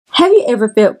ever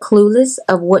felt clueless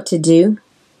of what to do?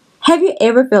 Have you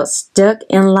ever felt stuck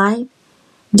in life?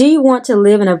 Do you want to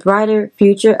live in a brighter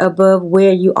future above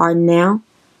where you are now?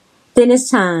 Then it's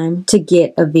time to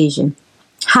get a vision.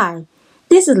 Hi,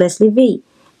 this is Leslie V,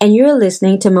 and you're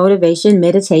listening to Motivation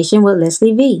Meditation with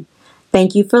Leslie V.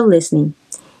 Thank you for listening.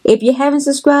 If you haven't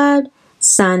subscribed,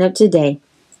 sign up today.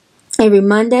 Every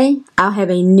Monday, I'll have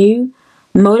a new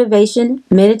Motivation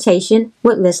Meditation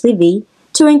with Leslie V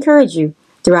to encourage you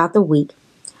throughout the week.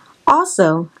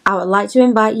 Also, I would like to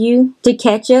invite you to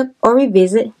catch up or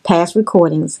revisit past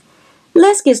recordings.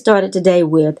 Let's get started today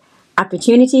with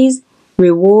opportunities,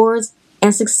 rewards,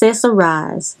 and success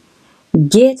arise.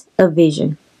 Get a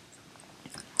vision.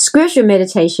 Scripture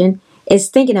meditation is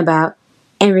thinking about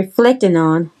and reflecting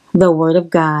on the Word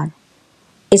of God.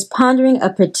 It's pondering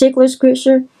a particular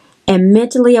scripture and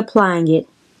mentally applying it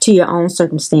to your own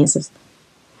circumstances.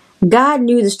 God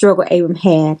knew the struggle Abram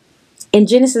had. In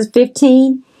Genesis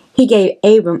 15, He gave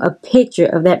Abram a picture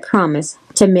of that promise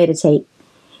to meditate.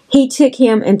 He took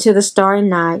him into the starry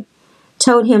night,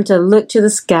 told him to look to the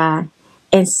sky,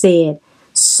 and said,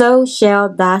 "So shall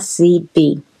thy seed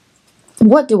be."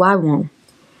 What do I want?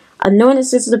 Anointed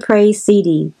Sisters of Praise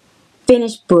CD,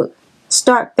 finished book,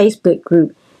 start Facebook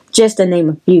group, just to name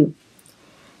a few.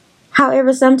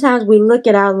 However, sometimes we look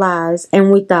at our lives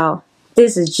and we thought,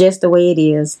 this is just the way it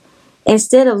is.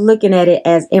 Instead of looking at it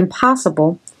as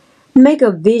impossible, make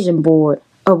a vision board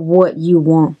of what you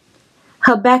want.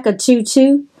 Habakkuk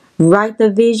 2:2, write the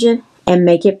vision and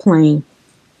make it plain.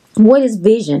 What is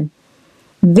vision?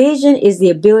 Vision is the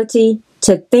ability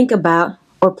to think about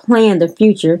or plan the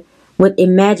future with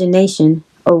imagination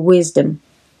or wisdom.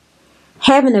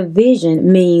 Having a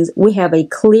vision means we have a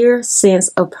clear sense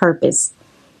of purpose.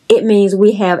 It means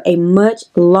we have a much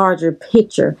larger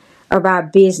picture of our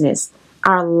business,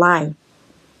 our life,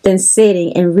 than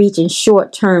setting and reaching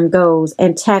short-term goals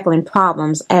and tackling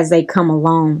problems as they come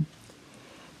along.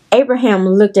 Abraham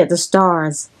looked at the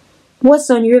stars. What's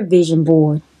on your vision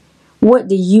board? What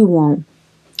do you want?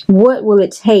 What will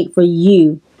it take for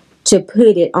you to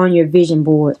put it on your vision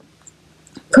board?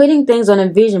 Putting things on a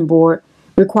vision board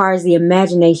requires the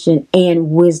imagination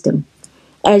and wisdom.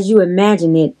 As you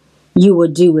imagine it, you will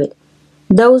do it.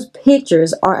 Those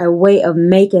pictures are a way of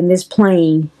making this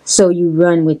plain, so you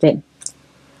run with it.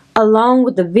 Along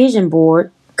with the vision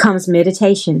board comes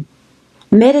meditation.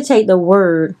 Meditate the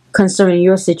word concerning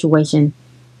your situation.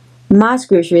 My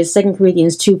scripture is 2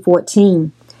 Corinthians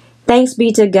 2:14. Thanks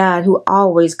be to God who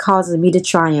always causes me to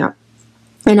triumph,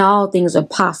 and all things are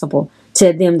possible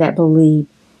to them that believe.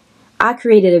 I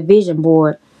created a vision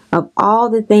board of all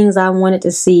the things I wanted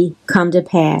to see come to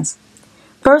pass.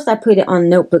 First, I put it on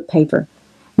notebook paper.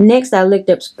 Next, I looked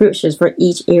up scriptures for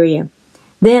each area.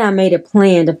 Then I made a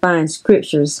plan to find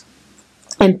scriptures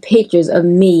and pictures of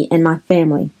me and my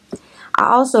family. I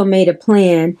also made a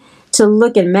plan to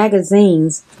look in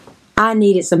magazines. I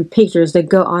needed some pictures to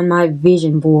go on my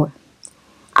vision board.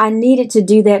 I needed to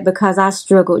do that because I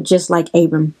struggled just like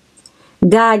Abram.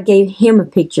 God gave him a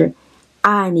picture.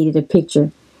 I needed a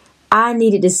picture. I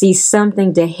needed to see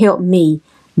something to help me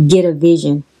get a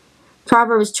vision.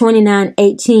 Proverbs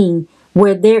 29:18,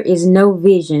 where there is no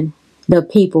vision, the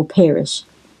people perish.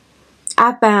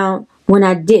 I found when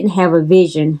I didn't have a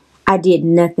vision, I did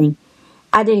nothing.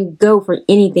 I didn't go for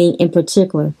anything in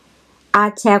particular. I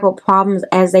tackled problems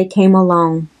as they came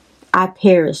along. I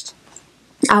perished.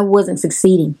 I wasn't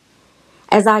succeeding.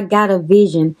 As I got a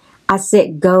vision, I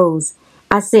set goals.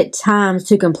 I set times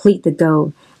to complete the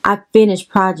goal. I finished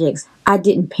projects. I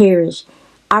didn't perish.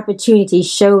 Opportunities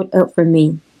showed up for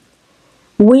me.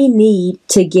 We need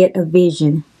to get a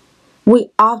vision. We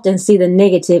often see the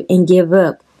negative and give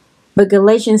up. But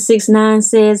Galatians 6:9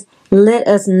 says, let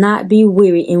us not be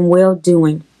weary in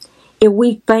well-doing. If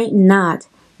we faint not,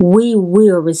 we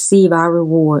will receive our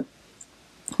reward.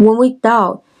 When we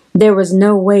thought there was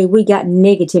no way, we got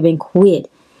negative and quit.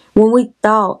 When we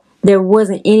thought there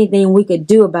wasn't anything we could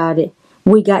do about it,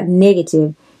 we got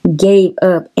negative, gave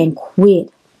up, and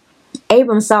quit.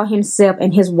 Abram saw himself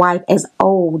and his wife as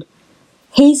old.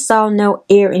 He saw no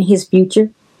heir in his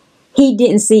future. He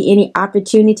didn't see any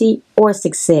opportunity or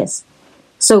success.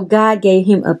 So God gave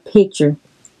him a picture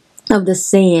of the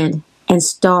sand and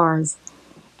stars.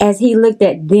 As he looked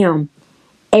at them,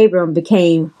 Abram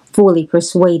became fully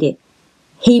persuaded.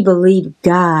 He believed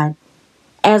God.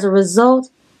 As a result,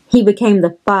 he became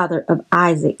the father of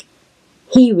Isaac.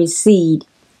 He received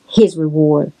his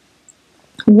reward.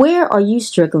 Where are you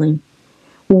struggling?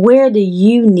 Where do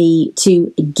you need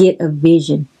to get a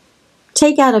vision?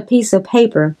 Take out a piece of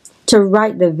paper to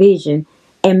write the vision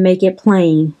and make it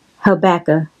plain.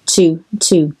 Habakkuk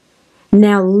 2:2.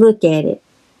 Now look at it.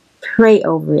 Pray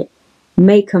over it.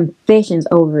 Make confessions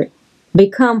over it.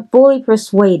 Become fully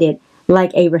persuaded like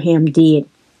Abraham did.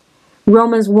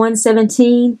 Romans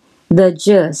 1:17, the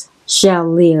just shall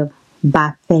live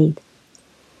by faith.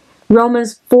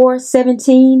 Romans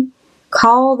 4:17,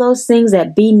 call those things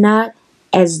that be not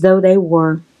as though they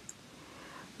were.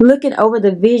 Looking over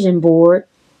the vision board,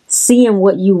 seeing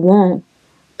what you want,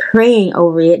 praying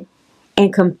over it,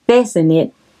 and confessing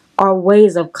it are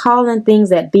ways of calling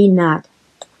things that be not.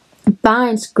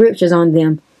 Find scriptures on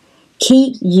them.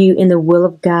 Keep you in the will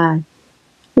of God.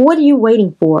 What are you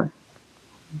waiting for?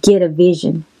 Get a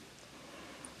vision.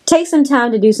 Take some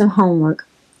time to do some homework.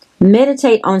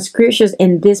 Meditate on scriptures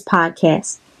in this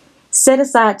podcast. Set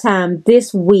aside time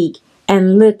this week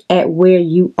and look at where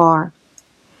you are.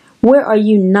 Where are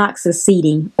you not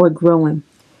succeeding or growing?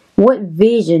 What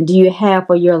vision do you have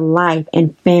for your life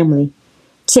and family?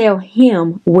 Tell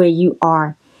Him where you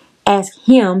are. Ask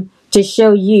Him to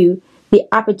show you the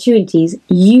opportunities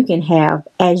you can have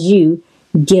as you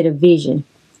get a vision.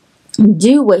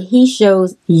 Do what He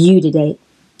shows you today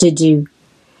to do.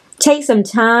 Take some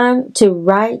time to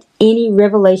write any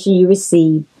revelation you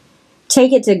receive.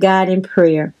 Take it to God in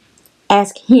prayer.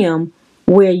 Ask Him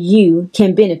where you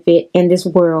can benefit in this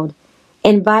world.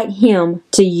 Invite Him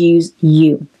to use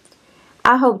you.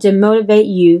 I hope to motivate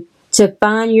you to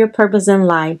find your purpose in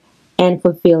life and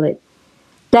fulfill it.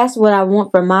 That's what I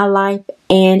want for my life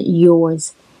and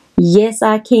yours. Yes,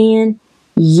 I can.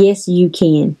 Yes, you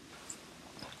can.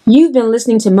 You've been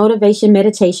listening to Motivation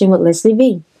Meditation with Leslie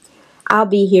V. I'll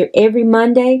be here every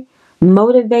Monday,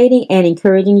 motivating and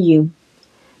encouraging you.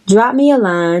 Drop me a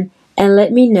line and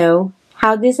let me know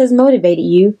how this has motivated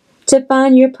you to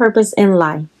find your purpose in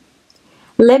life.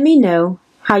 Let me know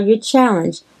how you're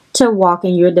challenged to walk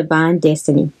in your divine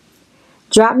destiny.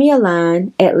 Drop me a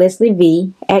line at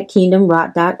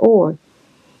lesliev@kingdomrock.org.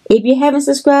 If you haven't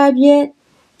subscribed yet,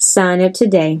 sign up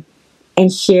today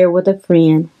and share with a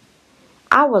friend.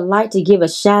 I would like to give a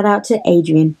shout out to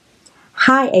Adrian.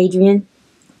 Hi, Adrian.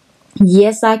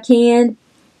 Yes, I can.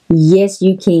 Yes,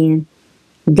 you can.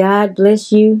 God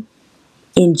bless you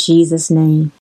in Jesus' name.